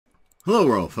Hello,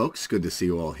 Royal folks. Good to see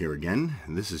you all here again.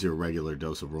 This is your regular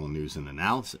dose of Royal news and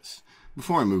analysis.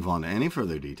 Before I move on to any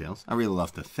further details, I really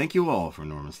love to thank you all for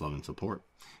enormous love and support.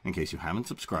 In case you haven't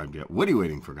subscribed yet, what are you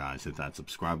waiting for, guys? Hit that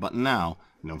subscribe button now,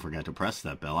 and don't forget to press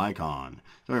that bell icon.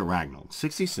 Doria Ragland,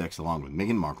 66, along with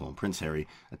Meghan Markle and Prince Harry,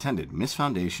 attended Miss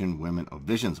Foundation Women of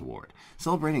Visions Award,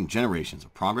 celebrating generations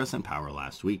of progress and power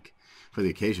last week. For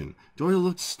the occasion, Doria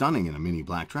looked stunning in a mini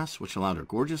black dress, which allowed her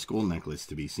gorgeous gold necklace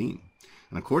to be seen.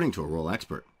 And according to a royal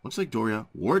expert, looks like Doria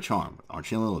wore a charm with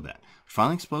Archie and Lilibet, which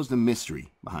finally exposed the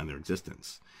mystery behind their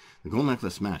existence. The gold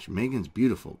necklace matched Meghan's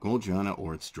beautiful gold Joanna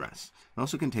Orts dress. It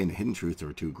also contained a hidden truth to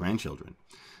her two grandchildren.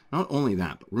 Not only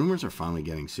that, but rumors are finally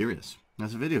getting serious,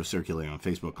 as a video circulating on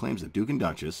Facebook claims that Duke and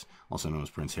Duchess, also known as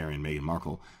Prince Harry and Meghan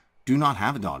Markle, do not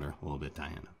have a daughter, Lilibet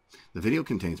Diana. The video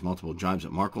contains multiple jibes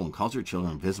at Markle and calls her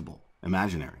children visible,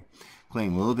 imaginary,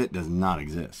 claiming Lilibet does not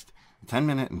exist. The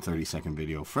 10-minute and 30-second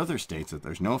video further states that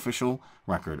there's no official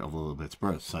record of Lilibet's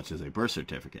birth, such as a birth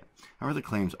certificate. However, the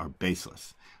claims are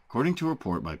baseless. According to a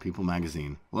report by People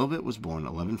magazine, Lilibet was born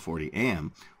 11:40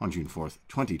 a.m. on June 4,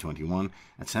 2021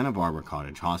 at Santa Barbara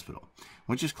Cottage Hospital,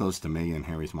 which is close to Meghan and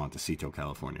Harry's Montecito,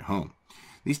 California home.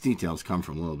 These details come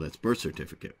from Lilibet's birth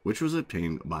certificate, which was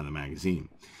obtained by the magazine.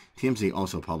 TMZ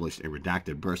also published a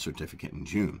redacted birth certificate in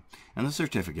June, and the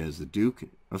certificate is the Duke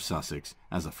of Sussex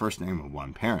as the first name of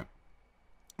one parent,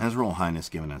 as Royal Highness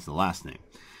given as the last name,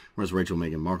 whereas Rachel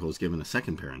Meghan Markle is given a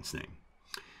second parent's name.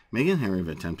 Meghan and Harry have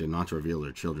attempted not to reveal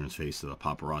their children's face to the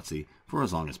paparazzi for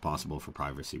as long as possible for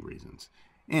privacy reasons.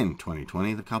 In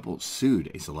 2020, the couple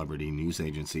sued a celebrity news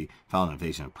agency, filed an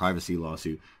invasion of privacy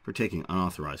lawsuit for taking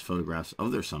unauthorized photographs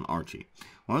of their son Archie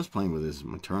while he was playing with his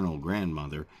maternal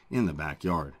grandmother in the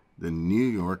backyard, the New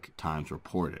York Times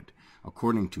reported.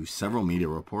 According to several media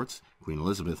reports, Queen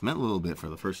Elizabeth met Lilibet for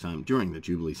the first time during the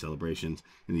Jubilee celebrations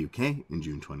in the UK in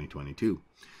June 2022.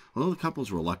 Although the couple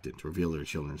is reluctant to reveal their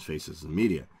children's faces to the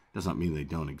media, it does not mean they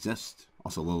don't exist.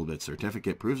 Also, Lilibet's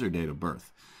certificate proves her date of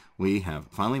birth. We have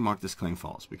finally marked this claim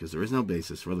false because there is no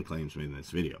basis for the claims made in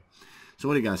this video. So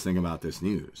what do you guys think about this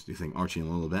news? Do you think Archie and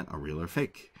Lilibet are real or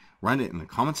fake? Write it in the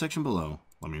comment section below.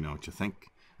 Let me know what you think.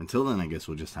 Until then, I guess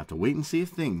we'll just have to wait and see if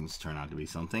things turn out to be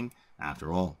something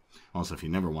after all. Also, if you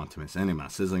never want to miss any of my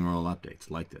sizzling royal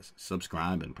updates, like this,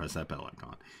 subscribe, and press that bell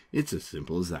icon. It's as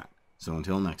simple as that. So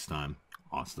until next time,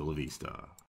 hasta la vista.